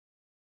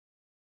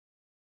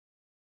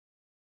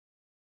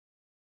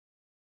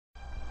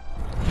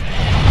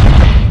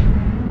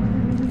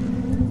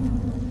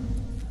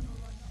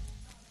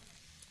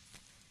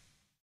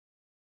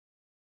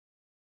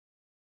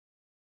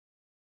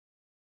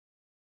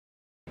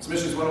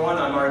Submissions 101,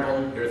 I'm Ari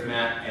Bolton, here with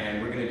Matt,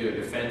 and we're going to do a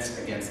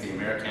defense against the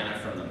Americana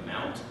from the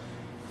mount.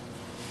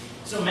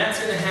 So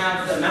Matt's going to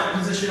have the mount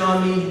position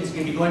on me. He's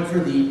going to be going for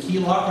the key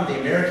lock of the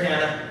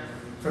Americana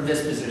from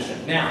this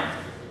position. Now,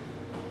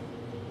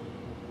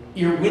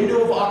 your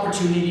window of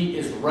opportunity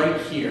is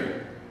right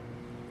here.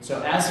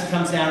 So as he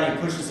comes down and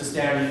he pushes this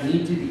down, you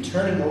need to be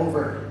turning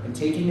over and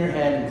taking your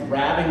hand and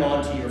grabbing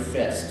onto your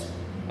fist.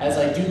 As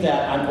I do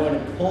that, I'm going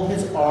to pull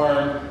his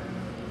arm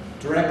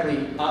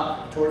directly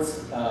up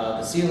towards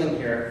the ceiling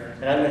here,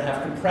 and I'm going to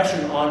have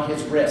compression on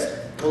his wrist,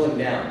 pulling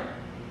down.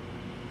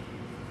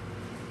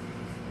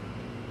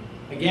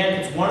 Again,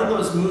 it's one of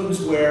those moves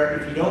where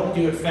if you don't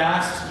do it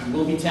fast, you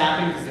will be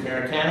tapping because the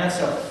Americana.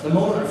 So the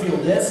moment I feel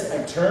this,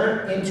 I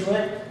turn into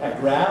it, I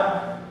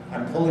grab,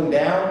 I'm pulling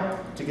down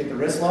to get the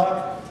wrist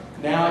lock.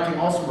 Now I can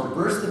also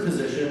reverse the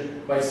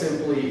position by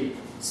simply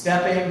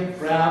stepping,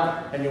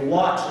 grab, and you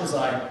watch as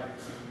I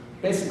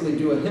basically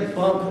do a hip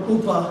bump,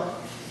 oopa,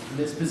 in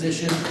this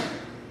position,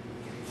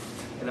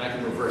 and I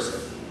can reverse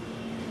it.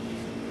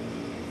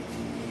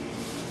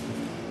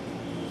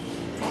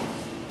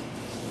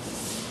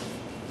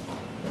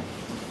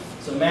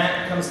 So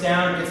Matt comes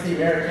down, gets the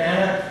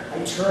Americana,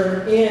 I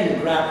turn in,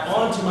 grab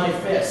onto my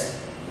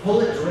fist, pull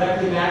it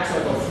directly back so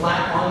I go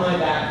flat on my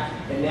back,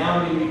 and now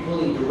I'm going to be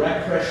pulling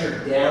direct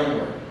pressure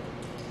downward.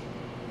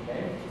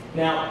 Okay?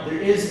 Now, there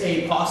is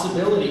a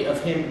possibility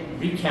of him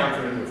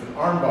recountering with an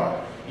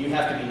armbar. You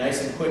have to be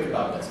nice and quick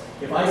about this.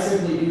 If I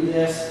simply do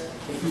this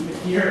and keep it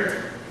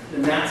here,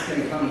 then Matt's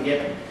going to come and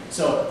get me.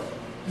 So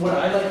what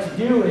I like to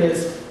do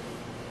is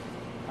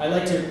I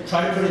like to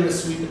try to put in the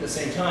sweep at the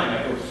same time.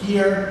 I go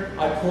here,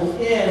 I pull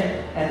in,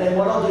 and then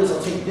what I'll do is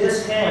I'll take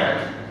this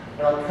hand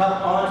and I'll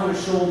cup onto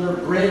his shoulder,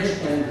 bridge,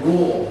 and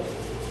roll.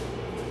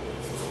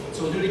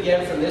 So we'll do it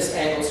again from this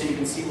angle so you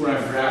can see where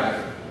I'm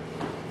grabbing.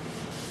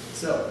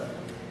 So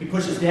he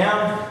pushes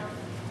down.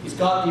 He's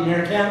got the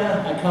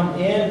Americana, I come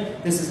in,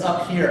 this is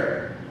up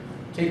here.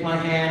 Take my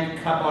hand,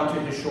 cup onto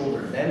his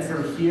shoulder. Then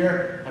from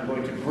here, I'm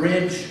going to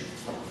bridge,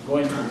 I'm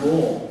going to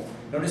roll.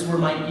 Notice where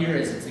my ear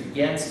is, it's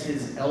against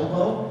his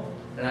elbow,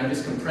 and I'm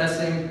just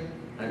compressing.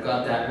 I've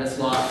got that wrist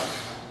lock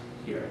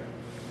here.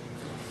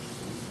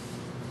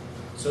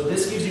 So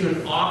this gives you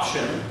an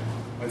option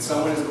when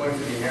someone is going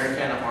for the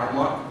Americana arm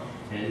lock,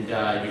 and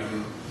you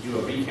can do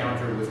a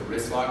recounter with a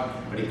wrist lock.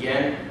 But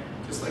again,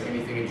 just like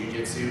anything in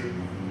jiu-jitsu,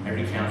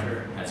 every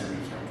counter has a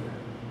recounter.